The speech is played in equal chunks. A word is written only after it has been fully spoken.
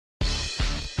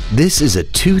This is a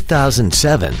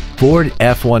 2007 Ford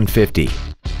F-150.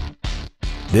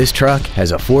 This truck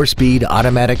has a 4-speed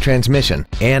automatic transmission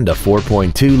and a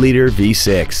 4.2-liter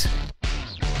V6.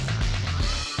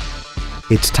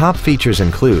 Its top features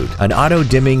include an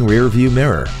auto-dimming rear-view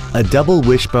mirror, a double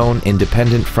wishbone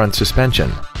independent front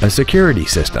suspension, a security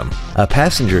system, a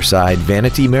passenger-side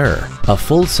vanity mirror, a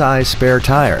full-size spare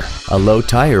tire, a low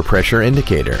tire pressure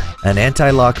indicator, an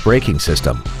anti-lock braking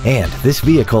system, and this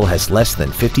vehicle has less than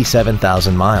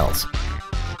 57,000 miles.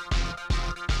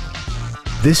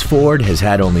 This Ford has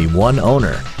had only one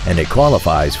owner, and it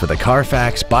qualifies for the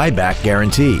Carfax buyback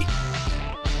guarantee.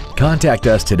 Contact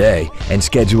us today and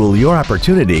schedule your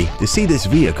opportunity to see this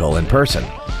vehicle in person.